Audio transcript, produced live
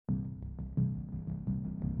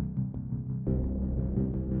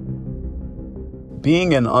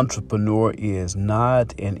Being an entrepreneur is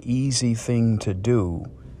not an easy thing to do,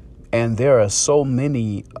 and there are so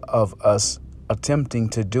many of us attempting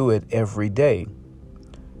to do it every day.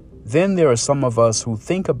 Then there are some of us who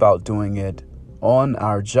think about doing it on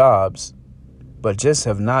our jobs, but just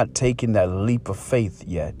have not taken that leap of faith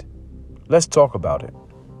yet. Let's talk about it.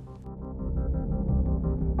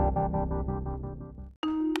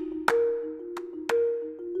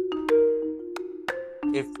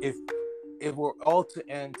 If we're all to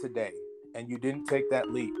end today and you didn't take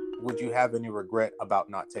that leap, would you have any regret about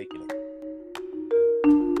not taking it?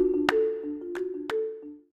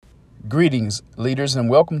 Greetings, leaders, and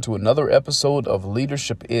welcome to another episode of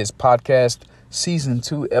Leadership Is Podcast, Season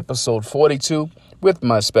 2, Episode 42, with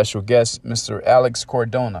my special guest, Mr. Alex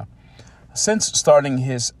Cardona. Since starting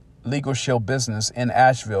his Legal Shield business in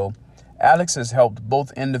Asheville, Alex has helped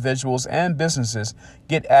both individuals and businesses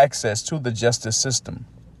get access to the justice system.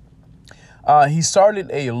 He started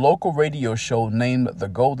a local radio show named The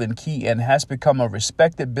Golden Key and has become a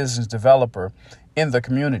respected business developer in the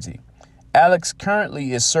community. Alex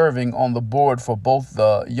currently is serving on the board for both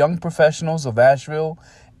the Young Professionals of Asheville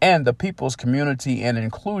and the People's Community and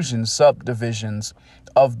Inclusion subdivisions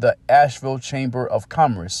of the Asheville Chamber of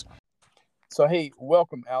Commerce. So, hey,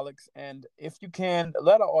 welcome, Alex. And if you can,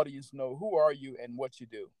 let our audience know, who are you and what you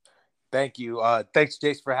do? Thank you. Thanks,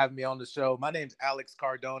 Jace, for having me on the show. My name's Alex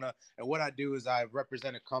Cardona, and what I do is I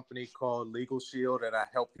represent a company called Legal Shield, and I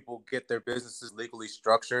help people get their businesses legally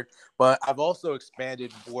structured. But I've also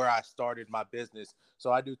expanded where I started my business.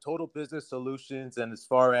 So I do total business solutions, and as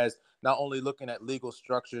far as not only looking at legal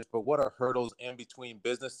structures, but what are hurdles in between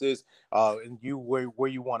businesses and you where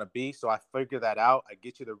you want to be. So I figure that out. I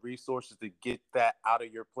get you the resources to get that out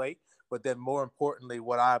of your plate. But then more importantly,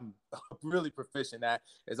 what I'm really proficient at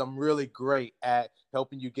is I'm really great at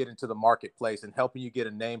helping you get into the marketplace and helping you get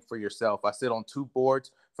a name for yourself. I sit on 2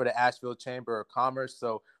 boards for the Asheville Chamber of Commerce.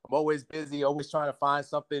 So I'm always busy, always trying to find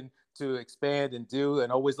something to expand and do,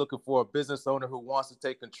 and always looking for a business owner who wants to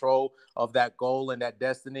take control of that goal and that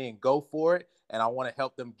destiny and go for it. And I want to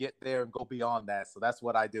help them get there and go beyond that. So that's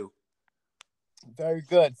what I do. Very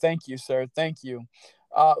good. Thank you, sir. Thank you.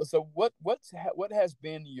 So what has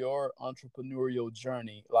been your entrepreneurial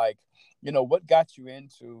journey? Like, what got you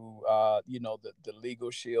into, the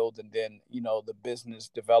Legal Shield and then, the business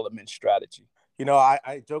development strategy?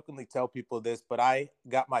 I jokingly tell people this, but I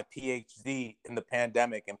got my PhD in the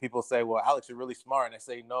pandemic, and people say, well, Alex, you're really smart. And I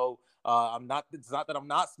say, no, I'm not. It's not that I'm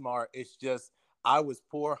not smart. It's just I was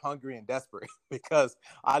poor, hungry, and desperate because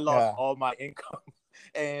I lost all my income.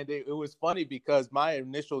 And it was funny because my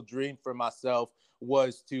initial dream for myself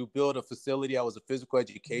was to build a facility. I was a physical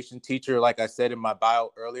education teacher, like I said in my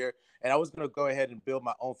bio earlier. And I was going to go ahead and build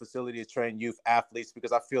my own facility to train youth athletes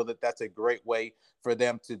because I feel that that's a great way for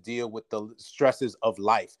them to deal with the stresses of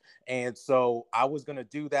life. And so I was going to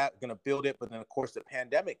do that, going to build it. But then, of course, the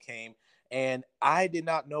pandemic came and I did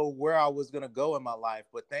not know where I was going to go in my life.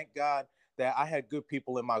 But thank God that I had good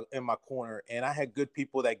people in my corner, and I had good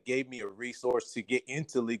people that gave me a resource to get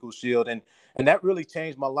into Legal Shield. And that really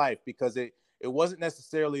changed my life because it wasn't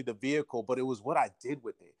necessarily the vehicle, but it was what I did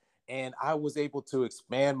with it. And I was able to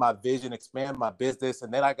expand my vision, expand my business.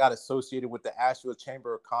 And then I got associated with the Asheville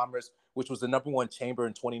Chamber of Commerce, which was the #1 chamber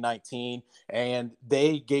in 2019. And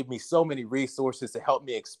they gave me so many resources to help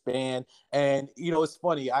me expand. And, it's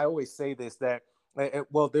funny. I always say this, that,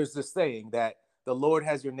 well, there's this saying that the Lord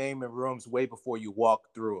has your name in rooms way before you walk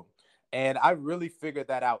through them. And I really figured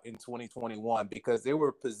that out in 2021 because there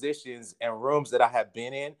were positions and rooms that I had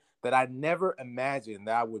been in that I never imagined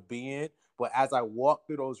that I would be in. But as I walked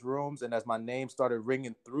through those rooms and as my name started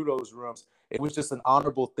ringing through those rooms, it was just an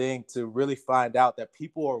honorable thing to really find out that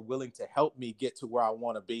people are willing to help me get to where I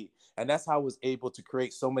want to be. And that's how I was able to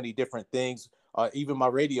create so many different things. Even my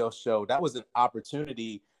radio show, that was an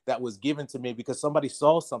opportunity that was given to me because somebody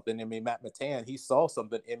saw something in me. Matt Matan, he saw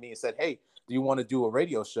something in me and said, hey, do you want to do a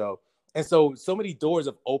radio show? And so many doors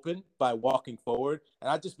have opened by walking forward. And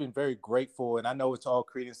I've just been very grateful. And I know it's all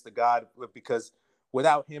credence to God because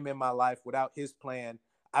without him in my life, without his plan,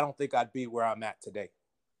 I don't think I'd be where I'm at today.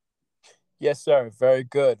 Yes, sir. Very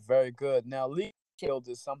good. Very good. Now, Legal Shield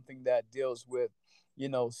is something that deals with,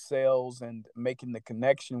 sales and making the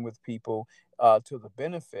connection with people to the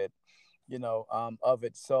benefit of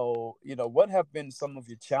it. So, what have been some of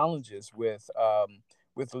your challenges with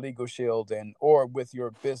Legal Shield or with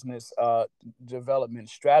your business development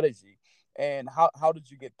strategy, and how did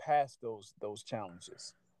you get past those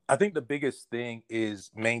challenges? I think the biggest thing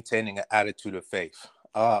is maintaining an attitude of faith.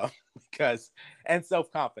 uh, because and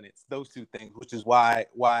self-confidence, those two things, which is why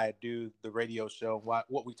I do the radio show.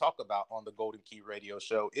 What we talk about on the Golden Key Radio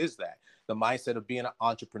Show is that the mindset of being an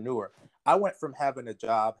entrepreneur. I went from having a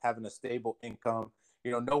job, having a stable income,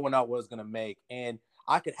 knowing what I was going to make, and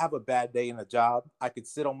I could have a bad day in a job. I could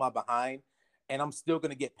sit on my behind, and I'm still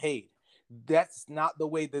going to get paid. That's not the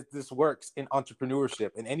way that this works in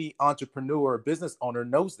entrepreneurship, and any entrepreneur or business owner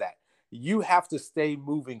knows that. You have to stay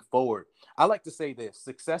moving forward. I like to say this: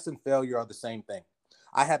 success and failure are the same thing.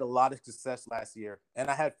 I had a lot of success last year and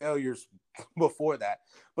I had failures before that.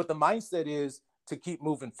 But the mindset is to keep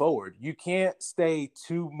moving forward. You can't stay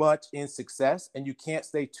too much in success and you can't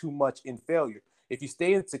stay too much in failure. If you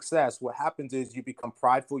stay in success, what happens is you become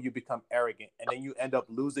prideful, you become arrogant, and then you end up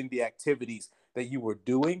losing the activities that you were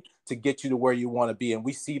doing to get you to where you want to be. And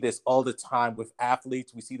we see this all the time with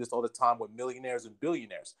athletes. We see this all the time with millionaires and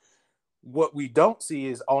billionaires. What we don't see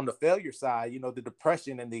is on the failure side, the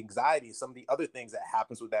depression and the anxiety and some of the other things that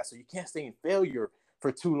happens with that. So you can't stay in failure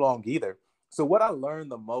for too long either. So what I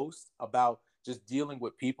learned the most about just dealing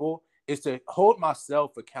with people is to hold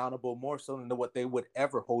myself accountable more so than what they would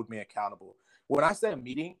ever hold me accountable. When I say a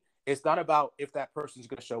meeting, it's not about if that person's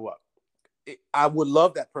going to show up. I would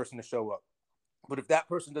love that person to show up. But if that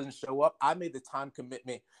person doesn't show up, I made the time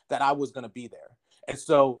commitment that I was going to be there. And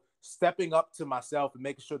so stepping up to myself and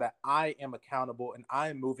making sure that I am accountable and I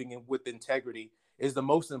am moving in with integrity is the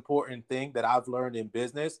most important thing that I've learned in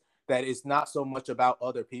business. That it's not so much about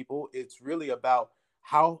other people. It's really about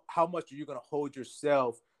how much are you going to hold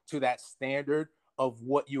yourself to that standard of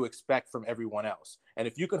what you expect from everyone else. And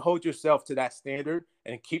if you can hold yourself to that standard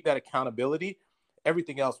and keep that accountability,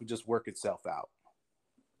 everything else will just work itself out.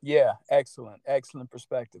 Yeah, excellent. Excellent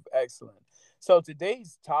perspective. Excellent. So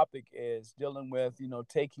today's topic is dealing with,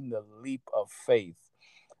 taking the leap of faith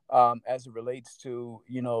as it relates to,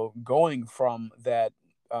 going from that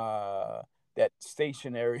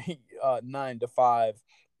stationary 9 to 5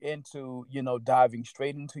 into, diving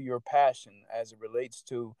straight into your passion as it relates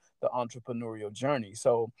to the entrepreneurial journey.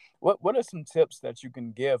 So what are some tips that you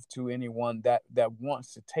can give to anyone that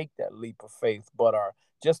wants to take that leap of faith, but are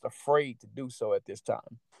just afraid to do so at this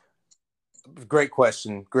time? Great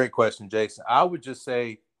question. Great question, Jason. I would just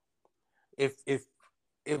say if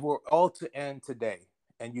we're all to end today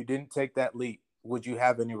and you didn't take that leap, would you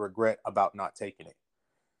have any regret about not taking it?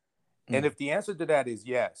 And if the answer to that is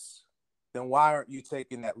yes, then why aren't you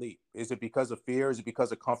taking that leap? Is it because of fear? Is it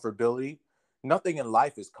because of comfortability? Nothing in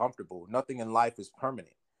life is comfortable. Nothing in life is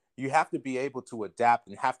permanent. You have to be able to adapt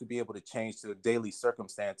and have to be able to change to the daily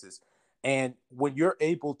circumstances. And when you're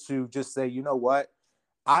able to just say, you know what,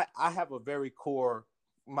 I have a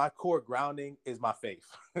my core grounding is my faith.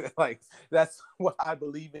 Like that's what I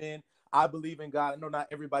believe in. I believe in God. I know not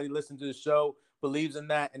everybody listening to the show believes in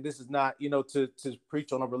that. And this is not, to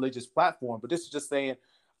preach on a religious platform, but this is just saying,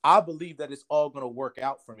 I believe that it's all going to work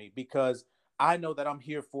out for me because I know that I'm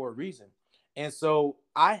here for a reason. And so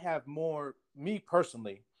I have me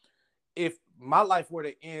personally, if my life were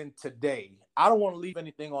to end today, I don't want to leave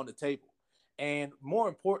anything on the table. And more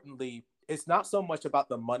importantly, it's not so much about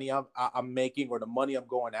the money I'm making or the money I'm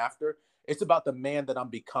going after. It's about the man that I'm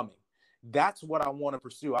becoming. That's what I want to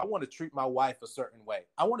pursue. I want to treat my wife a certain way.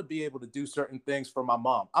 I want to be able to do certain things for my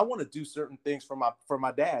mom. I want to do certain things for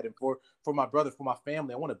my dad and for my brother, for my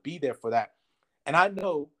family. I want to be there for that. And I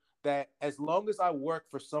know that as long as I work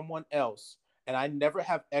for someone else and I never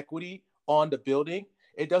have equity on the building,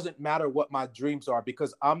 it doesn't matter what my dreams are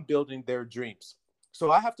because I'm building their dreams.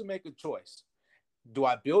 So I have to make a choice. Do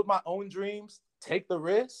I build my own dreams, take the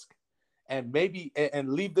risk, and maybe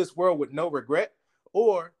and leave this world with no regret?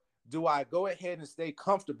 Or do I go ahead and stay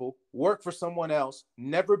comfortable, work for someone else,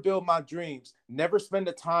 never build my dreams, never spend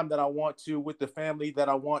the time that I want to with the family that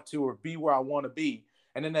I want to, or be where I want to be?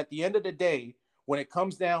 And then at the end of the day, when it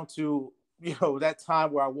comes down to, that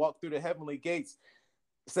time where I walk through the heavenly gates,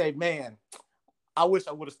 say, man, I wish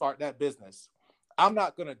I would have started that business. I'm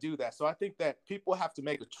not going to do that. So I think that people have to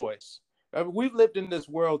make a choice. I mean, we've lived in this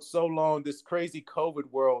world so long, this crazy COVID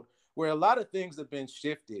world, where a lot of things have been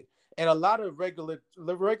shifted and a lot of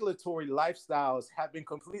regulatory lifestyles have been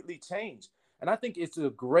completely changed. And I think it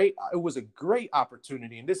was a great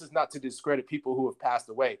opportunity. And this is not to discredit people who have passed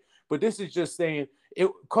away, but this is just saying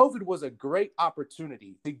COVID was a great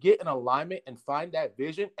opportunity to get in alignment and find that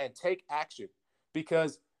vision and take action,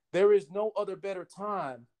 because there is no other better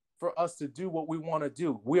time for us to do what we want to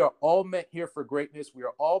do. We are all meant here for greatness. We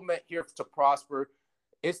are all meant here to prosper.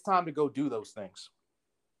 It's time to go do those things.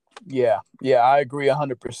 Yeah, I agree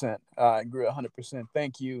 100%. I agree 100%.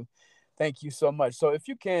 Thank you Thank you so much. So, if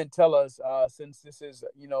you can tell us, since this is,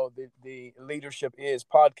 the Leadership Is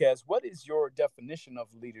podcast, what is your definition of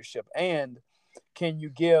leadership? And can you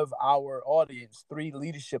give our audience three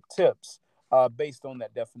leadership tips based on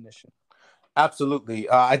that definition? Absolutely.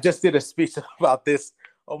 I just did a speech about this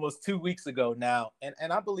almost 2 weeks ago now,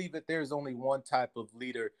 and I believe that there's only one type of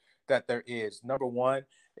leader that there is. Number one,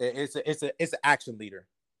 it's an action leader.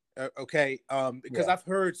 Okay, because Yeah. I've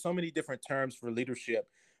heard so many different terms for leadership,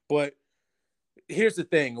 but here's the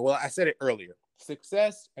thing. Well, I said it earlier.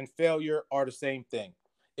 Success and failure are the same thing.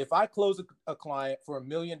 If I close a client for $1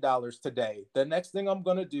 million today, the next thing I'm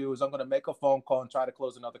going to do is I'm going to make a phone call and try to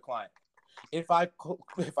close another client. If I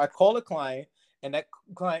call a client and that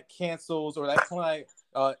client cancels or that client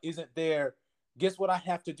isn't there, guess what I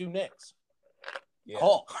have to do next? Yeah.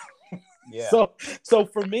 Call. Yeah. So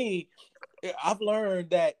for me, I've learned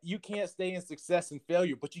that you can't stay in success and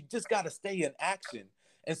failure, but you just got to stay in action.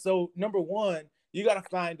 And so, number one, you got to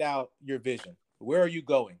find out your vision. Where are you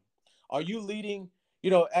going? Are you leading?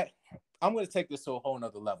 You know, I'm going to take this to a whole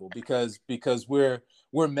nother level because we're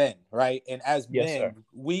men, right? And as Yes, sir. men,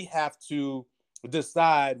 we have to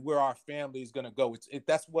decide where our family is going to go.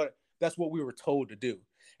 That's what we were told to do.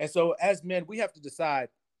 And so, as men, we have to decide,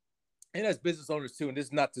 and as business owners too, and this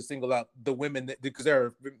is not to single out the women because there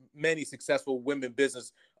are many successful women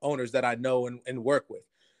business owners that I know and work with.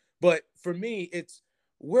 But for me, it's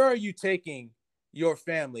where are you taking your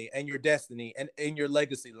family and your destiny and your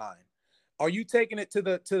legacy line? Are you taking it to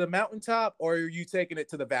the mountaintop, or are you taking it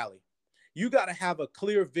to the valley? You got to have a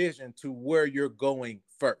clear vision to where you're going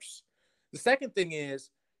first. The second thing is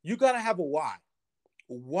you got to have a why.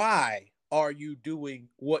 Why are you doing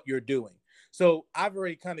what you're doing? So I've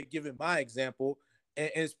already kind of given my example,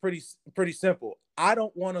 and it's pretty simple. I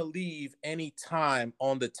don't want to leave any time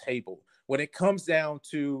on the table when it comes down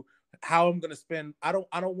to how I'm going to spend. I don't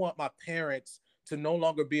want my parents to no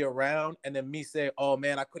longer be around and then me say, oh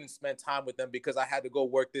man, I couldn't spend time with them because I had to go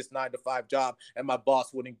work this 9 to 5 job and my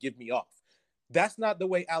boss wouldn't give me off. That's not the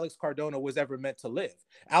way Alex Cardona was ever meant to live.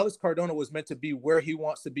 Alex Cardona was meant to be where he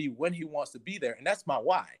wants to be when he wants to be there. And that's my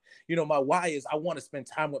why. My why is I want to spend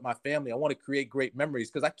time with my family. I want to create great memories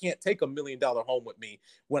because I can't take $1 million home with me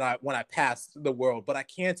when I pass the world, but I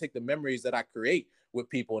can take the memories that I create with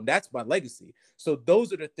people. And that's my legacy. So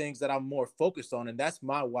those are the things that I'm more focused on. And that's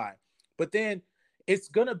my why. But then it's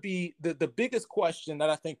gonna be the biggest question that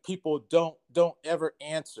I think people don't ever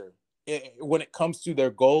answer when it comes to their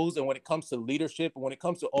goals and when it comes to leadership and when it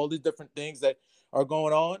comes to all these different things that are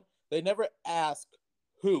going on. They never ask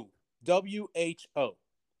who. WHO.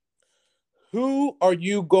 Who are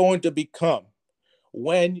you going to become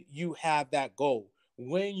when you have that goal?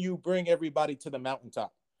 When you bring everybody to the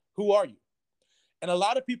mountaintop? Who are you? And a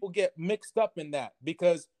lot of people get mixed up in that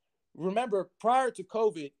because remember, prior to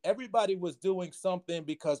COVID, everybody was doing something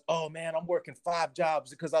because, oh man, I'm working 5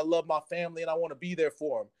 jobs because I love my family and I want to be there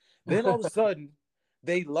for them. Then all of a sudden,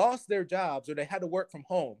 they lost their jobs or they had to work from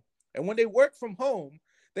home. And when they worked from home,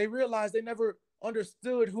 they realized they never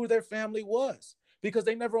understood who their family was because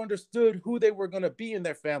they never understood who they were going to be in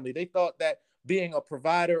their family. They thought that being a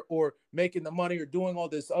provider or making the money or doing all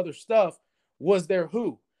this other stuff was their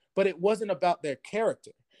who, but it wasn't about their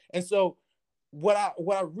character. And so what I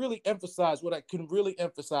really emphasize, what I can really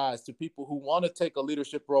emphasize to people who want to take a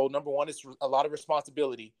leadership role, number one, is a lot of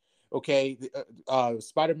responsibility. Okay,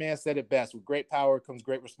 Spider-Man said it best: with great power comes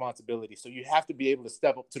great responsibility. So you have to be able to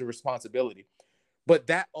step up to the responsibility. But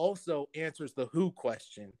that also answers the who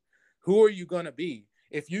question. Who are you going to be?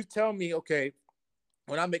 If you tell me, okay,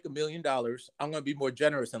 when I make $1 million, I'm going to be more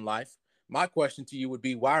generous in life. My question to you would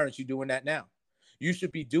be, why aren't you doing that now? You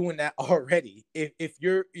should be doing that already. If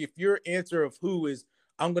your answer of who is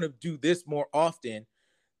I'm going to do this more often,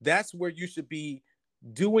 that's where you should be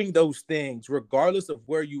doing those things regardless of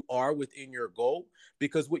where you are within your goal.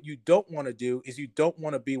 Because what you don't want to do is you don't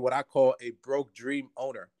want to be what I call a broke dream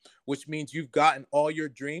owner, which means you've gotten all your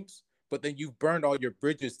dreams, but then you've burned all your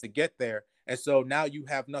bridges to get there. And so now you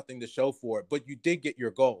have nothing to show for it, but you did get your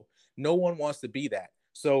goal. No one wants to be that.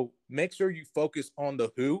 So make sure you focus on the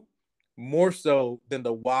who more so than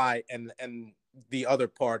the why and the other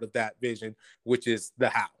part of that vision, which is the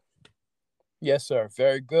how. Yes, sir.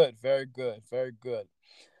 Very good. Very good. Very good.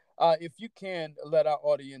 If you can let our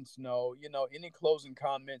audience know, any closing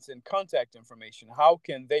comments and contact information, how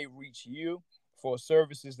can they reach you for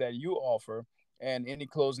services that you offer, and any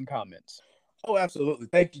closing comments? Oh, absolutely.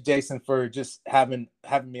 Thank you, Jason, for just having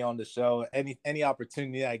me on the show. Any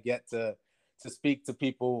opportunity I get to speak to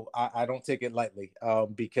people, I don't take it lightly,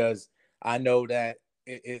 because I know that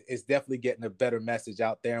it's definitely getting a better message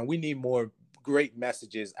out there, and we need more great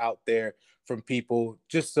messages out there from people,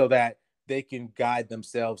 just so that they can guide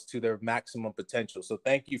themselves to their maximum potential. So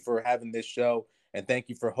thank you for having this show, and thank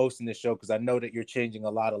you for hosting this show, because I know that you're changing a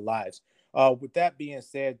lot of lives. With that being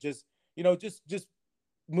said, just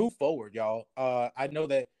move forward, y'all. I know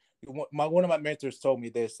that one of my mentors told me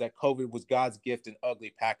this, that COVID was God's gift in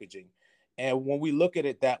ugly packaging. And when we look at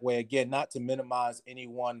it that way, again, not to minimize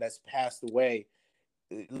anyone that's passed away,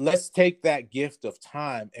 let's take that gift of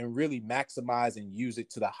time and really maximize and use it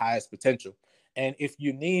to the highest potential. And if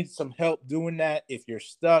you need some help doing that, if you're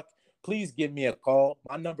stuck, please give me a call.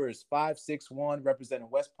 My number is 561, representing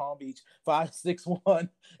West Palm Beach,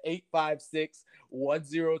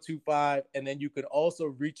 561-856-1025. And then you can also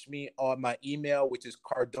reach me on my email, which is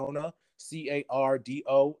Cardona,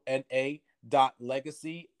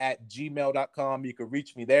 Cardona.legacy@gmail.com. You can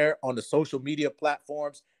reach me there. On the social media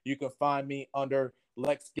platforms, you can find me under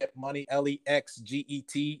Lex Get Money,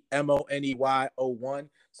 LEXGETMONEY01.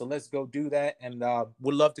 So let's go do that. And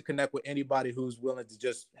would love to connect with anybody who's willing to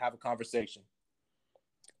just have a conversation.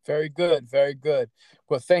 Very good. Very good.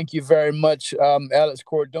 Well, thank you very much, Alex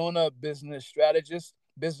Cardona, business strategist,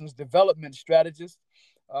 business development strategist,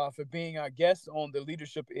 for being our guest on the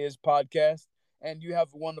Leadership Is podcast. And you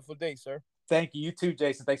have a wonderful day, sir. Thank you. You too,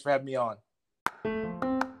 Jason. Thanks for having me on.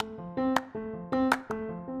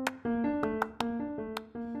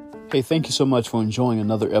 Hey, thank you so much for enjoying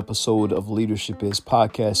another episode of Leadership Is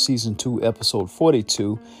Podcast, Season 2, Episode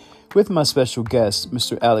 42, with my special guest,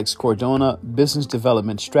 Mr. Alex Cardona, Business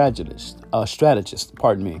Development Strategist.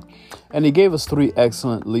 And he gave us 3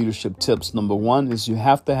 excellent leadership tips. Number 1 is you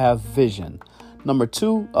have to have vision. Number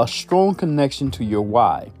 2, a strong connection to your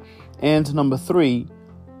why. And number 3,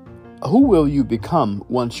 who will you become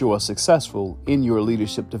once you are successful in your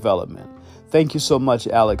leadership development? Thank you so much,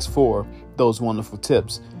 Alex, for those wonderful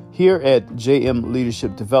tips. Here at JM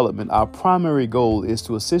Leadership Development, our primary goal is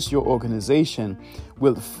to assist your organization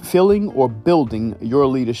with filling or building your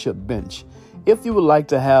leadership bench. If you would like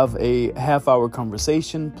to have a half-hour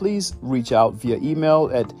conversation, please reach out via email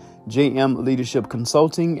at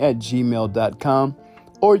jmleadershipconsulting@gmail.com,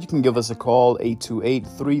 or you can give us a call,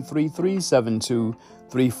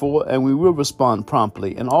 828-333-7234, and we will respond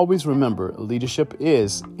promptly. And always remember, leadership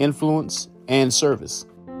is influence and service.